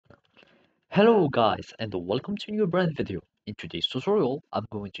Hello guys and welcome to a new brand video. In today's tutorial, I'm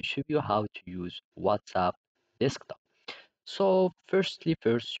going to show you how to use WhatsApp desktop. So first, you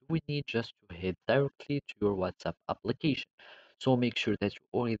will need just to head directly to your WhatsApp application. So make sure that you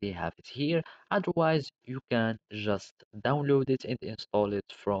already have it here. Otherwise, you can just download it and install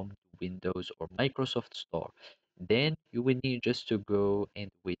it from Windows or Microsoft Store. Then you will need just to go and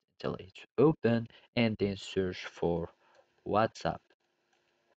wait until it's open and then search for WhatsApp.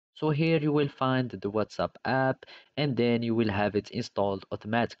 So here you will find the WhatsApp app and then you will have it installed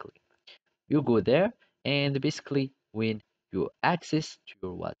automatically. You go there and basically when you access to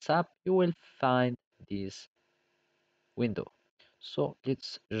your WhatsApp, you will find this window. So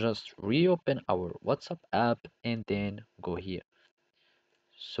let's just reopen our WhatsApp app and then go here.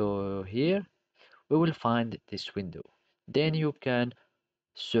 So here we will find this window. Then you can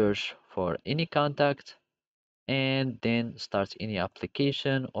search for any contact and then start any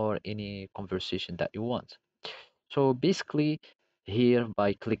application or any conversation that you want. So basically, here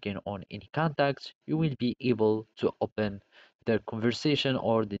by clicking on any contacts, you will be able to open the conversation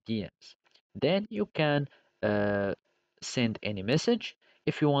or the DMs. Then you can uh, send any message.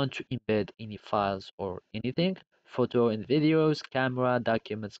 If you want to embed any files or anything, photo and videos, camera,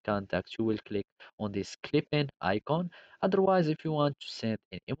 documents, contacts, you will click on this clip in icon. Otherwise, if you want to send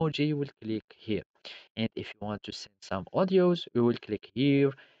an emoji, you will click here. And if you want to send some audios, you will click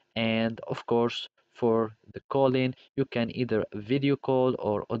here. And of course, for the calling, you can either video call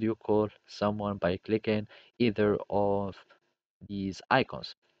or audio call someone by clicking either of these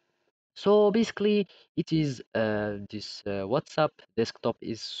icons. So basically, it is this WhatsApp desktop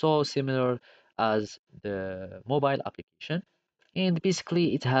is so similar as the mobile application, and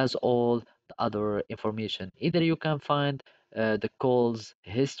basically it has all the other information. Either you can find the calls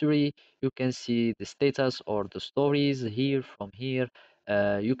history, you can see the status or the stories here from here.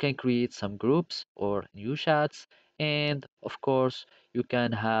 You can create some groups or new chats, and of course, you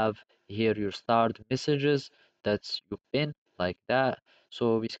can have here your start messages that's you pin like that.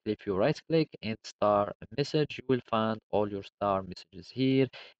 So basically, if you right click and star a message, you will find all your star messages here.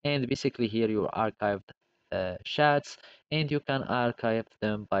 And basically here your archived chats, and you can archive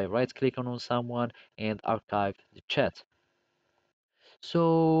them by right clicking on someone and archive the chat.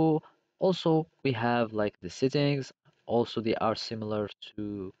 So also we have like the settings. Also they are similar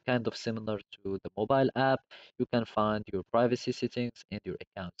to kind of similar to the mobile app. You can find your privacy settings and your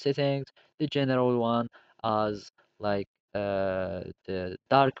account settings. The general one as like the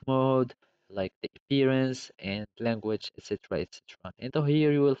dark mode, like the appearance and language, etc., etc. And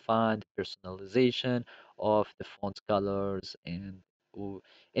here you will find personalization of the font colors and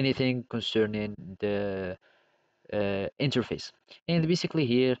anything concerning the interface. And basically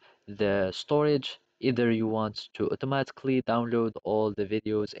here the storage, either you want to automatically download all the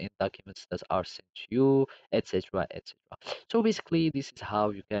videos and documents that are sent to you, etc., etc. So basically this is how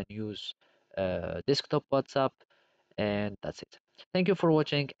you can use desktop WhatsApp, and that's it. Thank you for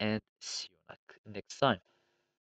watching and see you next time.